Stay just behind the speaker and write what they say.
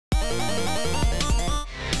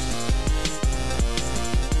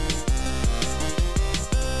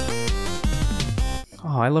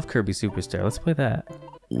Oh, I love Kirby Superstar. Let's play that.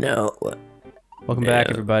 No. Welcome back,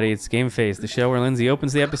 everybody. It's Game Face, the show where Lindsay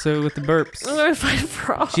opens the episode with the burps. I'm gonna find a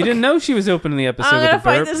frog. She didn't know she was opening the episode with the burp.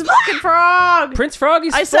 I'm gonna find this fucking frog! Prince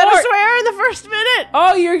Froggy's I said a swear in the first minute!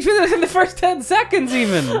 Oh, you're in the first 10 seconds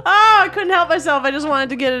even! Oh, I couldn't help myself. I just wanted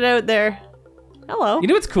to get it out there. Hello. You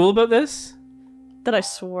know what's cool about this? That I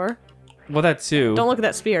swore. Well, that too. Don't look at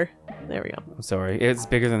that spear. There we go. I'm sorry. It's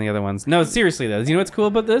bigger than the other ones. No, seriously though. You know what's cool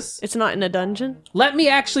about this? It's not in a dungeon? Let me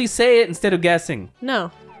actually say it instead of guessing.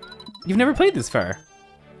 No. You've never played this far.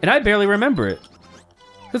 And I barely remember it.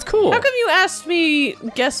 That's cool. How come you asked me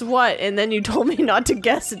guess what, and then you told me not to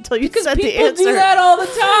guess until you said the answer? People do that all the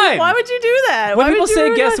time! Why would you do that? When Why people would you say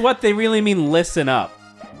ruin guess my- what, they really mean listen up.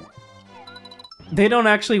 They don't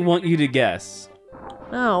actually want you to guess.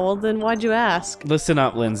 Oh, well then why'd you ask? Listen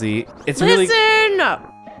up, Lindsay. It's Listen up!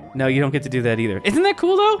 No, you don't get to do that either. Isn't that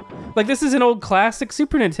cool though? Like this is an old classic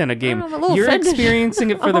Super Nintendo game. I'm a little You're offended. experiencing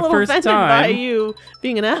it for I'm the a little first offended time. by you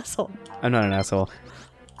being an asshole. I'm not an asshole.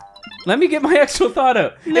 Let me get my actual thought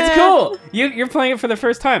out. Nah. It's cool. You're playing it for the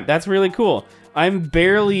first time. That's really cool. I'm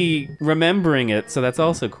barely remembering it, so that's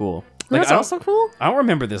also cool. Like, That's also cool? I don't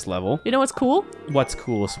remember this level. You know what's cool? What's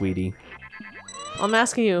cool, sweetie? I'm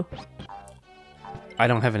asking you. I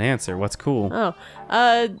don't have an answer. What's cool? Oh.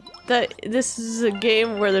 This is a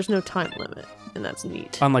game where there's no time limit, and that's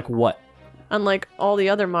neat. Unlike what? Unlike all the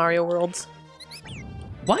other Mario worlds.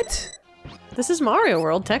 What? This is Mario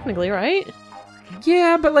World, technically, right?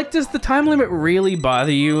 Yeah, but like, does the time limit really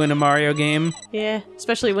bother you in a Mario game? Yeah,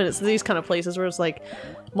 especially when it's these kind of places where it's like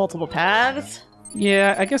multiple paths.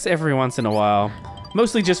 Yeah, I guess every once in a while.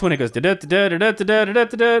 Mostly just when it goes da da da da da da da da da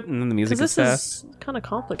da, and then the music Because is this fast. is kind of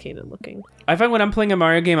complicated looking. I find when I'm playing a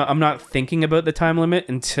Mario game, I'm not thinking about the time limit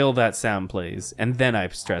until that sound plays, and then I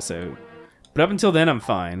stress out. But up until then, I'm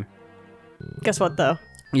fine. Guess what, though?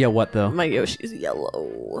 Yeah, what though? My Yoshi's yellow.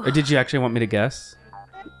 Or did you actually want me to guess?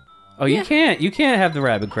 Oh, Yeah. you can't. You can't have the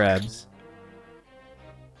rabbit crabs.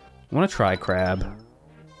 I want to try crab.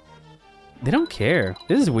 They don't care.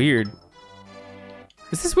 This is weird.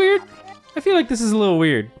 Is this weird? I feel like this is a little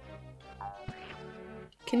weird.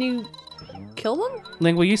 Can you kill them?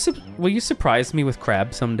 Ling, will you surprise me with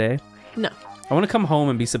crab someday? No. I want to come home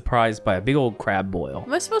and be surprised by a big old crab boil.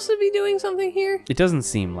 Am I supposed to be doing something here? It doesn't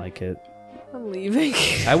seem like it. I'm leaving.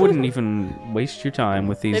 I wouldn't even waste your time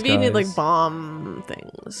with these Maybe guys. you need like bomb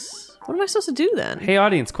things. What am I supposed to do then? Hey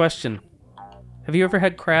audience, question. Have you ever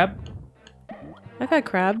had crab? I've had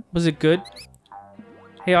crab. Was it good?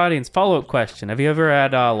 Hey audience, follow-up question. Have you ever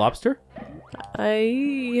had lobster?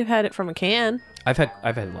 I've had it from a can. I've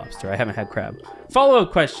had lobster. I haven't had crab.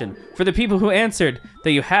 Follow-up question for the people who answered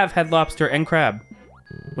that you have had lobster and crab.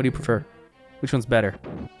 What do you prefer? Which one's better?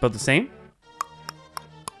 Both the same?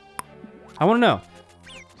 I want to know.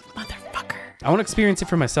 Motherfucker. I want to experience it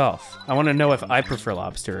for myself. I want to know if I prefer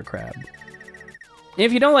lobster or crab.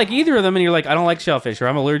 If you don't like either of them and you're like, I don't like shellfish or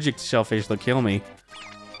I'm allergic to shellfish, they'll kill me.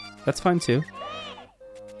 That's fine too.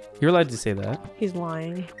 You're allowed to say that. He's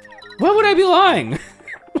lying. Why would I be lying?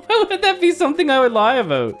 Why would that be something I would lie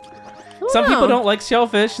about? Some people don't like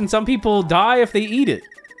shellfish and some people die if they eat it.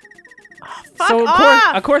 Fuck So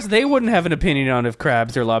off! of course they wouldn't have an opinion on if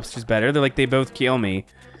crabs or lobster's better. They're like, they both kill me.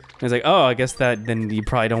 And it's like, oh, I guess that then you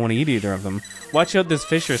probably don't want to eat either of them. Watch out, this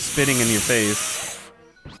fish are spitting in your face.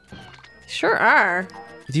 Sure are.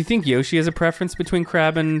 Do you think Yoshi has a preference between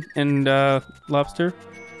crab and lobster?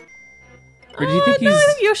 Or do you think No, I he's...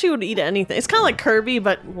 think Yoshi would eat anything. It's kind of like Kirby,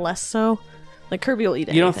 but less so. Like Kirby will eat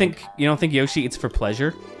anything. You don't think Yoshi eats for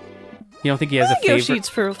pleasure? You don't think he has a I think favorite? Yoshi eats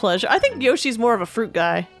for pleasure. I think Yoshi's more of a fruit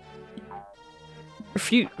guy. Or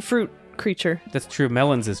fruit creature. That's true.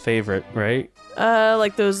 Melon's his favorite, right?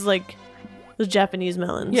 Like those Japanese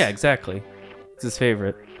melons. Yeah, exactly. It's his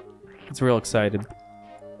favorite. It's real excited.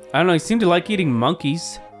 I don't know. He seemed to like eating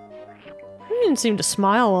monkeys. He didn't seem to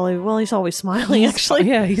smile while he's always smiling. Actually,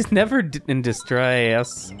 Yeah, he's never in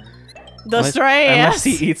distress. Unless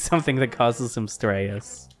he eats something that causes him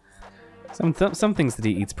stress. Some things that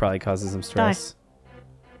he eats probably causes him stress.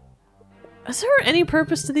 Is there any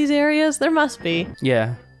purpose to these areas? There must be.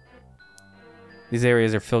 Yeah. These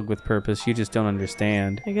areas are filled with purpose. You just don't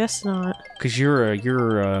understand. I guess not. Cause you're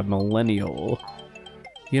a millennial.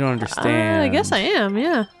 You don't understand. I guess I am.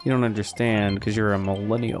 Yeah. You don't understand because you're a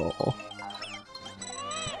millennial.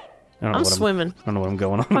 I don't know I'm what swimming. I don't know what I'm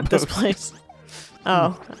going on Fuck about. this place.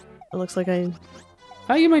 Oh, it looks like I.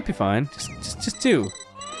 Oh, you might be fine. Just do.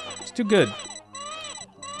 Just do good.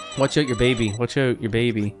 Watch out your baby. Watch out your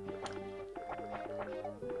baby.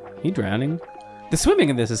 You drowning? The swimming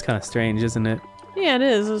in this is kind of strange, isn't it? Yeah, it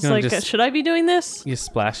is. It's You know, like, just- should I be doing this? You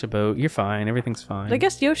splash a boat. You're fine. Everything's fine. But I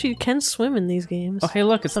guess Yoshi can swim in these games. Oh, hey,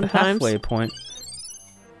 look. It's the sometimes. halfway point.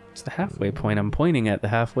 It's the halfway point. I'm pointing at the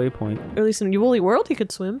halfway point. Or at least in Woolly World, he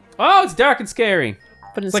could swim. Oh, it's dark and scary.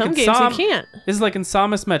 But in It's like some in games, Som- he can't. This is like in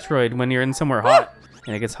Samus Metroid when you're in somewhere hot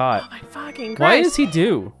and it gets hot. My fucking Christ. Why does he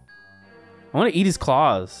do? I want to eat his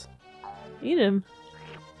claws. Eat him.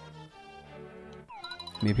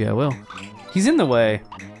 Maybe I will. He's in the way.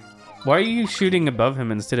 Why are you shooting above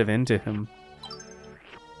him instead of into him?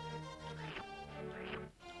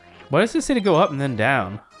 Why does it say to go up and then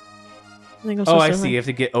down? I think I'm Oh, supposed I to- see. You have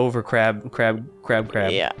to get over crab.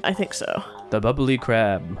 Yeah, I think so. The bubbly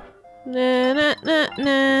crab. Na na na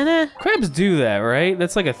na na. Crabs do that, right?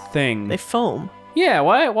 That's like a thing. They foam Yeah,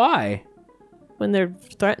 why? when they're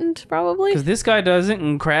threatened, probably. Because this guy doesn't,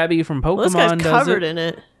 and Krabby from Pokemon Well, this guy's does covered it. in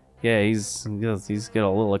it. Yeah, he's got a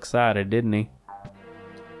little excited, didn't he? A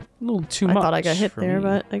little too much. I thought I got hit for there, me.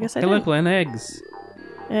 but I guess I Hey, look, didn't. Len, eggs.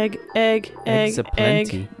 Egg, Eggs egg,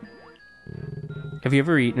 aplenty. egg. Have you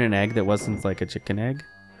ever eaten an egg that wasn't like a chicken egg?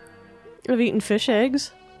 I've eaten fish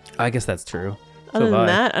eggs. I guess that's true. Other have than I.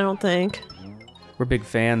 that, I don't think. We're big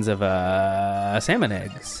fans of salmon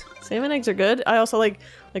eggs. Salmon eggs are good. I also like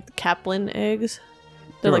the Kaplan eggs.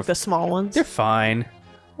 They're They're like the small ones. They're fine.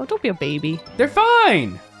 Oh, don't be a baby. They're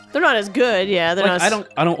fine. They're not as good. Yeah, they're Like, not. As...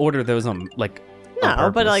 I don't order those on like. on No,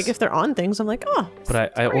 but purpose. like if they're on things, I'm like, oh.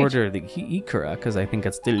 But I great. order the ikura because I think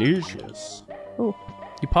it's delicious. Ooh.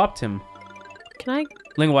 You popped him. Can I?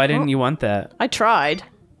 Ling, why didn't Oh. you want that? I tried.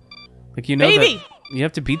 Like you know Baby! that you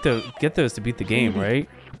have to get those to beat the game, right?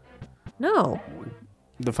 No.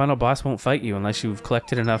 The final boss won't fight you unless you've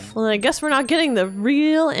collected enough. Well, I guess we're not getting the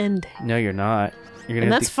real ending. No, you're not. You're gonna And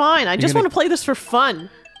have that's to- fine. I just gonna- want to play this for fun.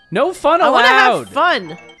 No fun I want to allowed. have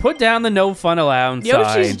fun. Put down the no fun allowed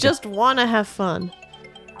Yoshi's side. just want to have fun.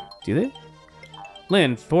 Do they?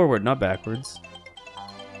 Lynn, forward, not backwards.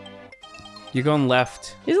 You're going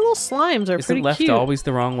left. These little slimes are Isn't pretty left cute. always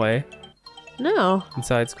the wrong way? No. In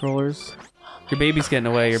side scrollers. Your baby's getting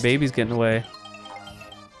away. Your baby's getting away.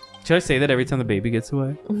 Should I say that every time the baby gets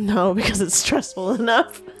away? No, because it's stressful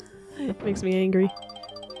enough. It makes me angry.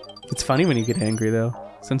 It's funny when you get angry, though.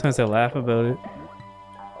 Sometimes I laugh about it.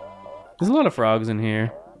 There's a lot of frogs in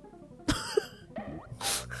here.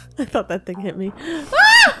 I thought that thing hit me.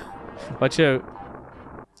 Watch out.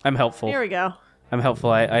 I'm helpful. Here we go. I'm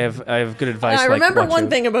helpful. I have good advice. I like, remember watch one out.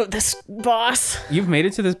 thing about this boss. You've made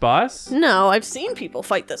it to this boss? No, I've seen people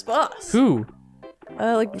fight this boss. Who?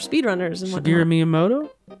 Like speedrunners and Shigeru whatnot. Miyamoto?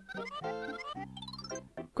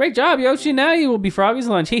 Great job, Yoshi. Now you will be Froggy's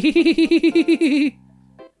lunch.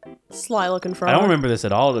 Sly looking frog. I don't remember this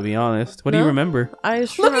at all, to be honest. What do you No? remember? I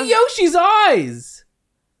just Look at remember- Yoshi's eyes!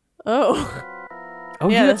 Oh. Oh,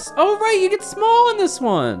 Yeah. right, you get small in this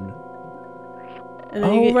one. And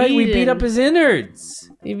then you Oh, get right, we beat eaten. up his innards.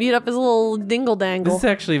 You beat up his little dingle This dangle. is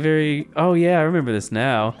actually very... Oh, yeah, I remember this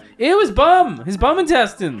now. Ew, his bum! His bum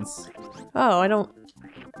intestines! Oh, I don't.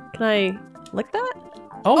 Can I lick that?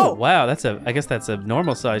 Oh, Oh. wow, I guess that's a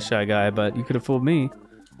normal size Shy Guy, but you could have fooled me.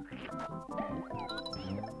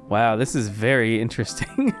 Wow, this is very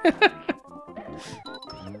interesting.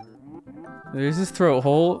 There's his throat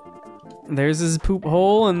hole, there's his poop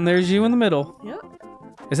hole, and there's you in the middle. Yep.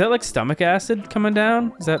 Is that like stomach acid coming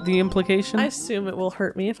down? Is that the implication? I assume it will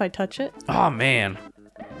hurt me if I touch it. Oh, man.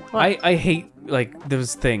 What? I hate, like,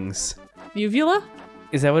 those things. Uvula?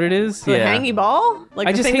 Is that what it is? The hangy ball? Like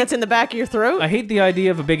I the just thing hate- that's in the back of your throat? I hate the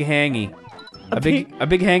idea of a big hangy. A big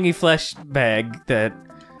hangy flesh bag that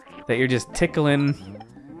you're just tickling.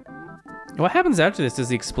 What happens after this? Does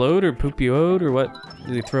he explode or poop you out or what?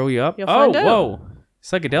 Does he throw you up? You'll find out. Whoa.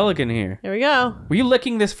 Psychedelic in here. Here we go. Were you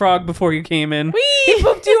licking this frog before you came in? Whee! He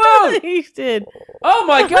pooped you out! He did. Oh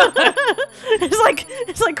my god!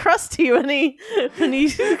 It's like Krusty when he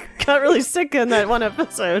got really sick in that one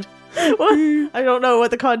episode. What? I don't know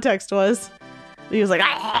what the context was. He was like,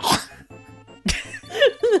 ah!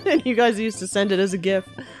 And you guys used to send it as a GIF.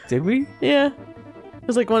 Did we? Yeah. It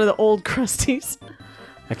was like one of the old Krusties.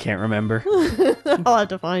 I can't remember. I'll have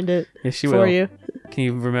to find it Yes, you for will. you. Can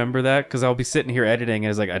you remember that? Because I'll be sitting here editing and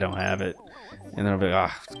it's like, I don't have it. And then I'll be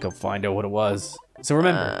like, go find out what it was. So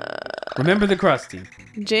remember the Krusty.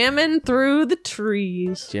 Jammin' Through the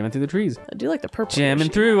Trees. Jamming through the trees. I do like the purple. Jamming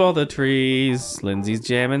Yoshi. through all the trees. Lindsay's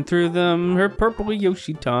jamming through them. Her purple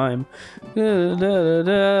Yoshi time. Da, da, da,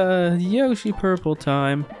 da. Yoshi purple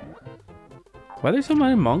time. Why are there so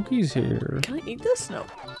many monkeys here? Can I eat this? No.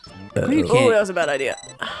 You Oh, can't. that was a bad idea.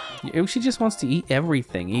 Yoshi just wants to eat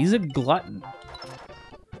everything. He's a glutton.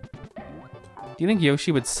 Do you think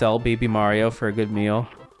Yoshi would sell Baby Mario for a good meal?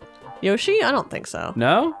 Yoshi? I don't think so.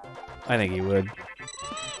 No? I think he would.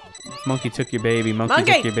 Monkey took your baby. Monkey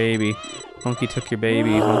took your baby. Monkey took your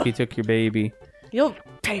baby. Monkey took your baby. You'll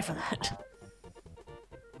pay for that.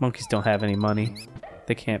 Monkeys don't have any money.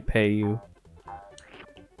 They can't pay you.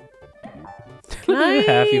 Look at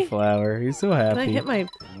the happy flower. He's so happy. Can I hit my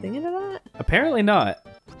thing into that? Apparently not.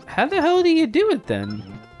 How the hell do you do it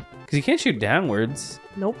then? Because you can't shoot downwards.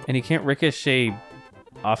 Nope. And you can't ricochet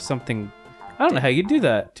off something. I don't know how you do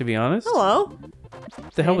that, to be honest. Hello.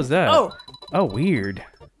 What the hell was that? Oh. Oh, weird.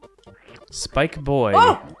 Spike boy.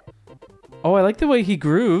 Oh! Oh, I like the way he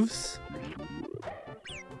grooves.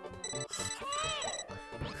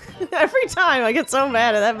 Every time I get so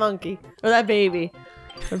mad at that monkey. Or that baby.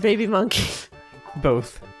 Or baby monkey.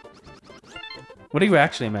 Both. What are you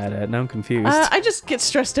actually mad at? Now I'm confused. I just get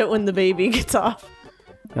stressed out when the baby gets off.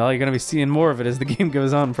 Well, you're gonna be seeing more of it as the game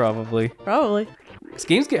goes on, probably. Probably. Because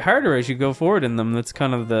games get harder as you go forward in them. That's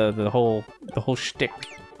kind of the whole shtick.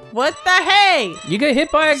 What the hey? You get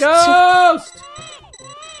hit by a ghost!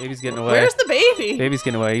 Baby's getting away. Where's the baby? Baby's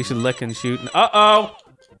getting away. You should lick and shoot. Uh-oh!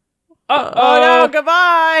 Uh-oh! Oh no,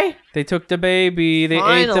 goodbye! They took the baby. They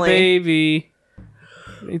ate the baby.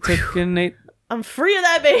 They took and ate... I'm free of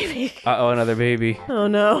that baby. Uh-oh, another baby. Oh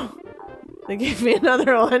no. They gave me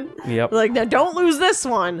another one. Yep. Like, now don't lose this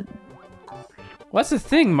one. What's the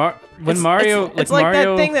thing? It's like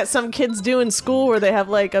that thing that some kids do in school where they have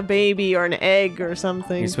like a baby or an egg or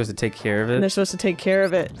something. You're supposed to take care of it? And they're supposed to take care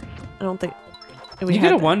of it. I don't think... You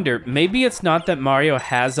gotta wonder, maybe it's not that Mario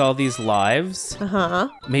has all these lives. Uh-huh.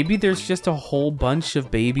 Maybe there's just a whole bunch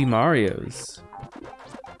of baby Marios.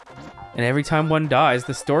 And every time one dies,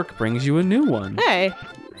 the stork brings you a new one. Hey.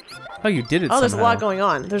 Oh, you did it somehow. There's a lot going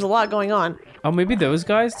on. There's a lot going on. Oh, maybe those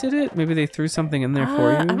guys did it? Maybe they threw something in there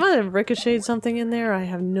for you? I might have ricocheted something in there. I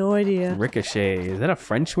have no idea. Ricochet. Is that a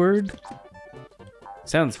French word?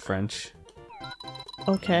 Sounds French.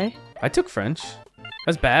 Okay. I took French. I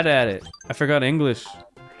was bad at it. I forgot English.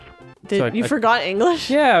 You forgot English?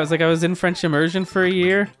 Yeah, I was in French immersion for a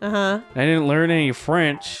year. Uh-huh. I didn't learn any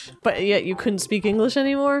French. But yet you couldn't speak English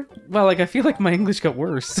anymore? Well, I feel like my English got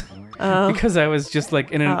worse. Because I was just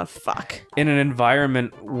like in an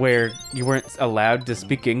environment where you weren't allowed to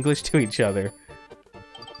speak English to each other.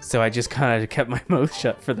 So I just kind of kept my mouth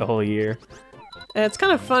shut for the whole year. And it's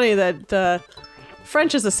kind of funny that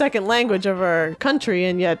French is the second language of our country,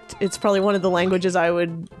 and yet it's probably one of the languages I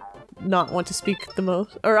would not want to speak the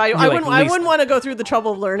most. Or I wouldn't want to go through the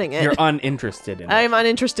trouble of learning it. You're uninterested in it. I'm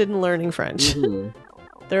uninterested in learning French.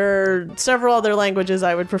 There are several other languages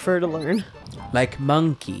I would prefer to learn. Like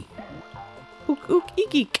monkey. Ook ook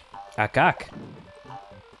eek eek. Ak ak.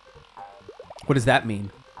 What does that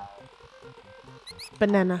mean?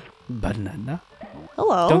 Banana. Banana?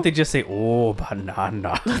 Hello. Don't they just say, oh,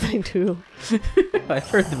 banana? They do. I've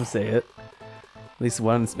heard them say it. At least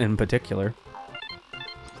one in particular.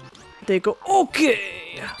 They go,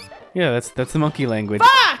 okay. Yeah, that's the monkey language.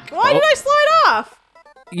 Fuck! Why did I slide off?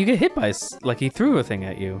 You get hit by like he threw a thing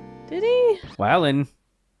at you. Did he? Wow, and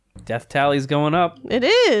death tally's going up. It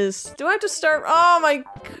is. Do I have to start? Oh my.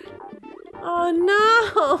 Oh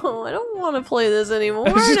no! I don't want to play this anymore.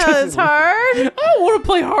 No, it's hard. I don't want to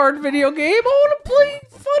play hard video game. I want to play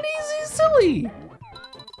fun, easy, silly.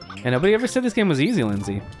 And nobody ever said this game was easy,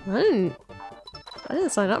 Lindsay. I didn't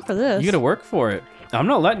sign up for this. You gotta work for it. I'm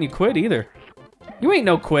not letting you quit either. You ain't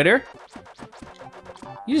no quitter.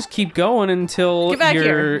 You just keep going until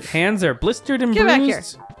your hands are blistered and bruised. Get back here.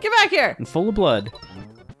 Get back here. And full of blood.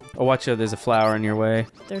 Oh, watch out, there's a flower in your way.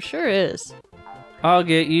 There sure is. I'll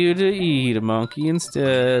get you to eat a monkey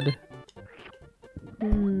instead.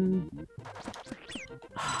 Would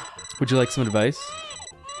you like some advice?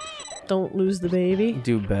 Don't lose the baby.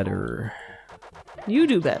 Do better. You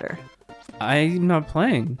do better. I'm not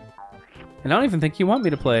playing. And I don't even think you want me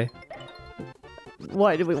to play.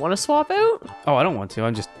 Why, do we want to swap out? Oh, I don't want to.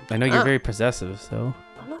 I know you're very possessive, so.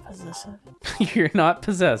 I'm not possessive. You're not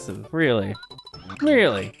possessive, really.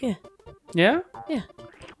 Really? Yeah. Yeah? Yeah.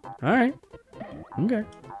 Alright. Okay.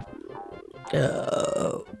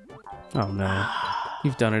 Oh no.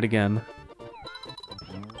 You've done it again.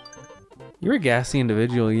 You're a gassy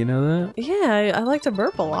individual, you know that? Yeah, I like to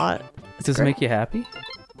burp a lot. Does it make you happy?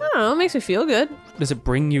 I don't know, it makes me feel good. Does it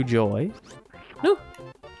bring you joy? No.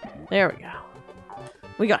 There we go.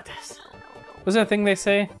 We got this. What's that thing they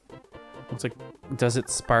say? It's like, does it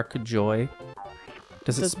spark joy?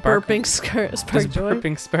 Does burping spark joy?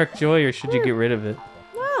 Burping spark joy, or should you get rid of it?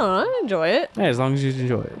 I don't know, I enjoy it. Yeah, as long as you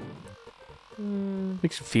enjoy it.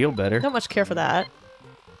 Makes you feel better. Don't much care for that.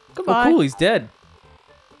 Goodbye. Oh, cool, he's dead.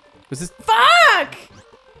 Was this? Fuck!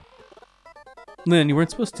 Lynn, you weren't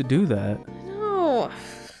supposed to do that. No.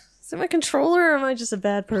 Is it my controller, or am I just a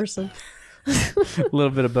bad person? A little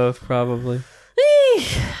bit of both, probably.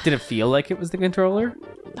 Did it feel like it was the controller?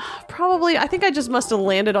 Probably. I think I just must have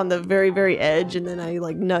landed on the very, very edge, and then I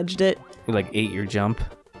like nudged it. You like ate your jump?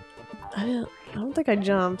 I don't think I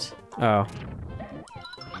jumped. Oh.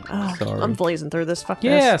 Sorry. I'm blazing through this. Fuck this.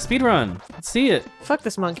 Yeah, speedrun. Let's see it. Fuck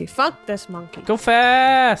this monkey. Fuck this monkey. Go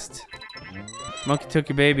fast. Monkey took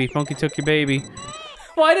your baby. Monkey took your baby.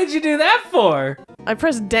 Why did you do that for? I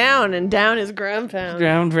pressed down, and down is ground pound.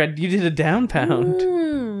 Ground red. You did a down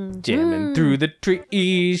pound. Jamming through the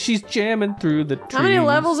trees. She's jamming through the trees. How many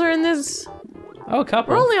levels are in this? Oh, a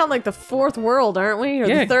couple. We're only on like the 4th world, aren't we? Or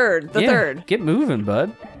the 3rd? The 3rd. Get moving,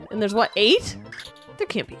 bud. And there's what, 8? There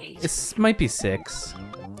can't be 8. This might be 6.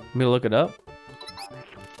 Let me look it up.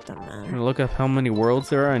 Doesn't matter. I'm gonna look up how many worlds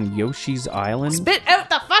there are on Yoshi's Island. Spit out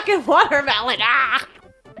the fucking watermelon! Ah!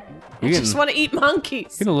 I just want to eat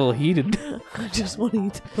monkeys. Getting a little heated. I just want to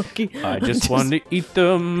eat the monkey. I just want to eat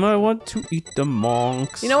them. I want to eat the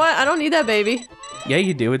monks. You know what? I don't need that baby. Yeah,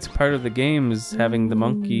 you do. It's part of the game is having the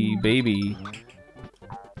monkey baby.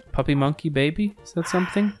 Puppy monkey baby? Is that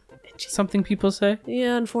something? Something people say?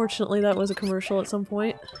 Yeah, unfortunately that was a commercial at some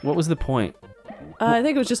point. What was the point? I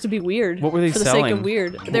think it was just to be weird. What were they for selling? For the sake of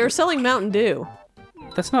weird. They were selling Mountain Dew.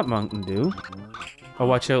 That's not Mountain Dew. Oh,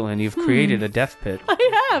 watch out, Lynn. You've created a death pit.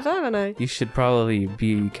 I have, haven't I? You should probably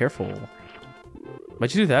be careful.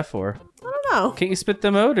 What'd you do that for? I don't know. Can't you spit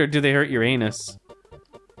them out, or do they hurt your anus?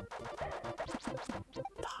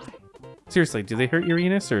 Seriously, do they hurt your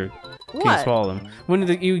anus, or can you swallow them? When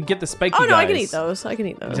you get the spiky guys... Oh, no, I can eat those. I can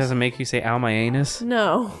eat those. It doesn't make you say, ow, my anus?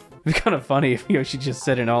 No. It'd be kind of funny if Yoshi just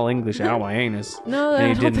said in all English, ow, my anus. No,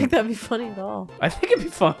 I don't think that'd be funny at all. I think it'd be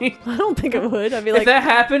funny. I don't think it would. I'd be like... If that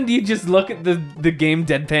happened, you'd just look at the game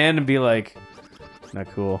deadpan and be like,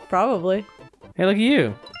 not cool. Probably. Hey, look at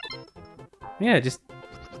you. Yeah, just...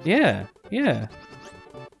 Yeah. Yeah.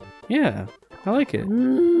 Yeah. I like it.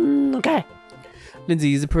 Okay.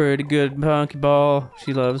 Lindsay's a pretty good monkey ball.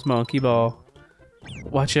 She loves monkey ball.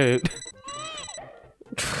 Watch out.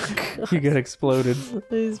 You get exploded.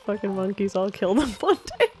 These fucking monkeys all killed them one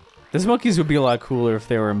day. These monkeys would be a lot cooler if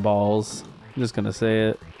they were in balls. I'm just gonna say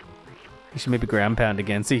it. You should maybe ground pound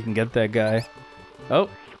again so you can get that guy. Oh.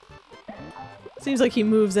 Seems like he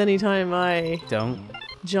moves anytime I... Don't.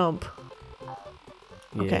 Jump.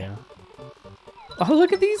 Yeah. Okay. Oh,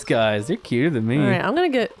 look at these guys. They're cuter than me. Alright, I'm gonna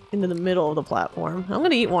get into the middle of the platform. I'm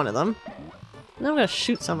gonna eat one of them. Then I'm gonna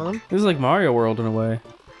shoot some of them. This is like Mario World in a way.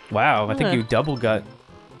 Wow, I think you double got...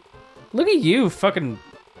 Look at you, fucking...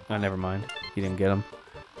 Oh, never mind. You didn't get him.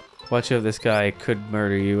 Watch out, this guy could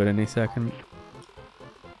murder you at any second.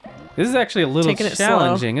 This is actually a little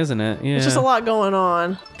challenging, isn't it? Yeah. There's just a lot going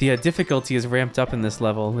on. The difficulty is ramped up in this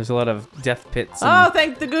level. There's a lot of death pits. Oh,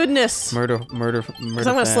 thank the goodness! Murder. Because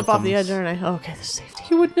I'm gonna slip off the edge, aren't I? Oh, okay, there's safety.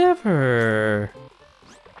 You would never.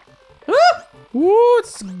 Ah! Ooh,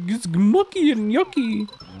 it's mucky and yucky.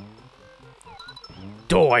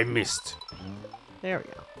 Oh, I missed. There we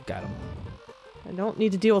go. Got him. I don't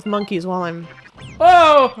need to deal with monkeys while I'm...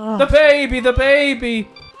 Oh! The baby! The baby!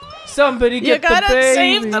 Somebody get the baby! You gotta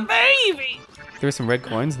save the baby! There's some red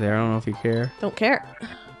coins there. I don't know if you care. Don't care.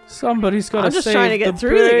 Somebody's gotta save the baby. I'm just trying to get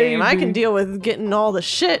through the game. I can deal with getting all the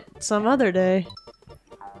shit some other day.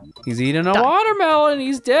 He's eating a watermelon.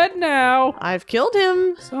 He's dead now. I've killed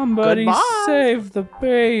him. Somebody save the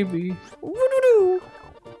baby. Woo-doo-doo.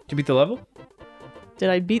 Did you beat the level? Did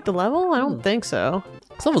I beat the level? I don't think so.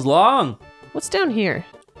 This level's long. What's down here?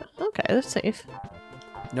 Okay, that's safe.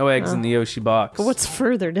 No eggs in the Yoshi box. But what's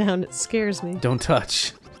further down? It scares me. Don't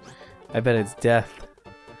touch. I bet it's death.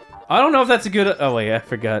 I don't know if that's a good... Oh, wait, I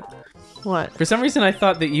forgot. What? For some reason, I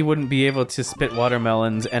thought that you wouldn't be able to spit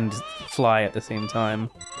watermelons and fly at the same time.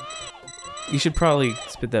 You should probably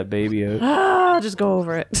spit that baby out. Ah, just go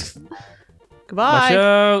over it. Goodbye. Watch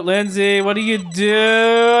out, Lindsay. What are you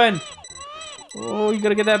doing? Oh, you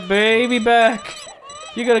gotta get that baby back.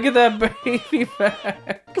 You gotta get that baby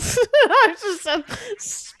back. I'm just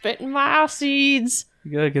spitting my seeds.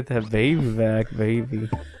 You gotta get that baby back, baby.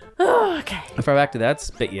 Oh, okay. How far back did that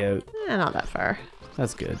spit you out? Not that far.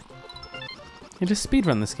 That's good. You just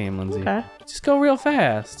speedrun this game, Lindsay. Okay. Just go real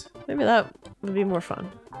fast. Maybe that would be more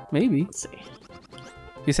fun. Maybe. Let's see.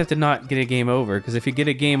 You just have to not get a game over, because if you get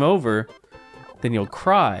a game over, then you'll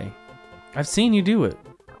cry. I've seen you do it.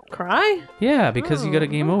 Cry? Yeah, because you got a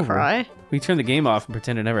game over. Cry? We turn the game off and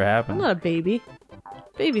pretend it never I'm happened. not a baby.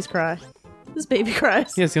 Babies cry. This baby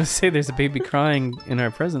cries. Yeah, I was gonna say there's a baby crying in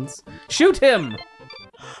our presence. Shoot him!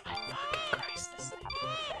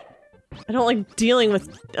 I don't like dealing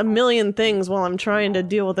with a million things while I'm trying to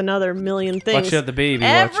deal with another million things. Watch out the baby.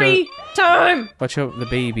 Every time! Watch out the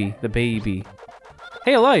baby. The baby.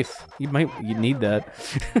 Hey, a life. You need that.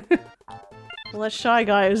 Well, that shy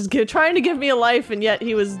guy was trying to give me a life, and yet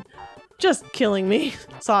he was just killing me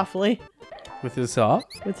softly. With his saw?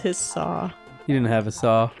 With his saw. He didn't have a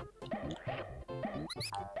saw.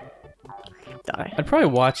 Die. I'd probably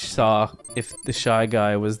watch Saw if the shy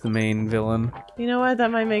guy was the main villain. You know what?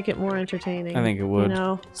 That might make it more entertaining. I think it would. You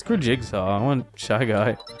know? Screw Jigsaw. I want Shy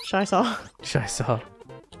Guy. Shy saw. Shy Saw.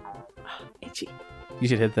 Itchy. You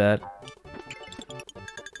should hit that.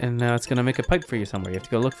 And now it's gonna make a pipe for you somewhere. You have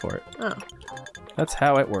to go look for it. Oh. That's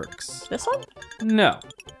how it works. This one? No.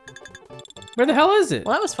 Where the hell is it?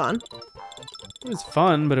 Well, that was fun. It was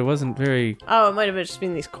fun, but it wasn't very... Oh, it might have just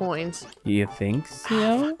been these coins. You think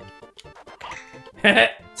so? You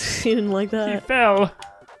didn't like He that? fell.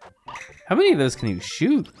 How many of those can you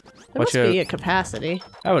shoot? There must be a capacity.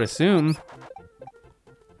 I would assume.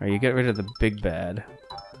 Alright, you get rid of the big bad.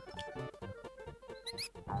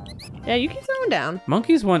 Yeah, you keep throwing down.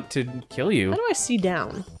 Monkeys want to kill you. How do I see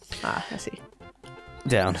down? Ah, I see.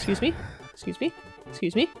 Down. Excuse me? Excuse me?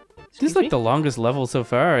 Excuse me? This is like the longest level so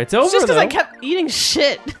far. It's over, It's just because I though. kept eating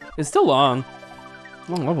shit. It's still long.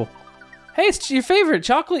 Long level. Hey, it's your favorite,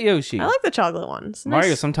 Chocolate Yoshi. I like the chocolate ones.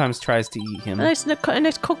 Mario sometimes tries to eat him. A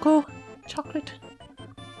nice cocoa chocolate.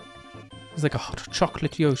 He's like a hot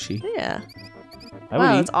chocolate Yoshi. Yeah. I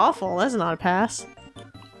Wow, would that's awful. That's not a pass.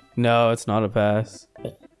 No, it's not a pass.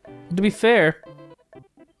 To be fair,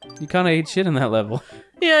 you kind of ate shit in that level.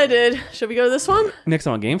 Yeah, I did. Should we go to this one? Next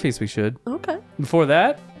time on Game Face, we should. Okay. Before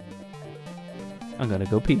that, I'm gonna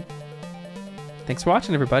go pee. Thanks for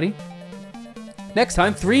watching, everybody. Next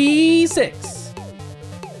time, 3-6.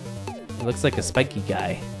 It looks like a spiky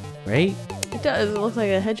guy, right? It does. It looks like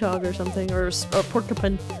a hedgehog or something, or a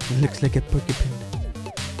porcupine. It looks like a porcupine.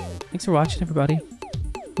 Thanks for watching, everybody.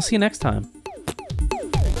 We'll see you next time.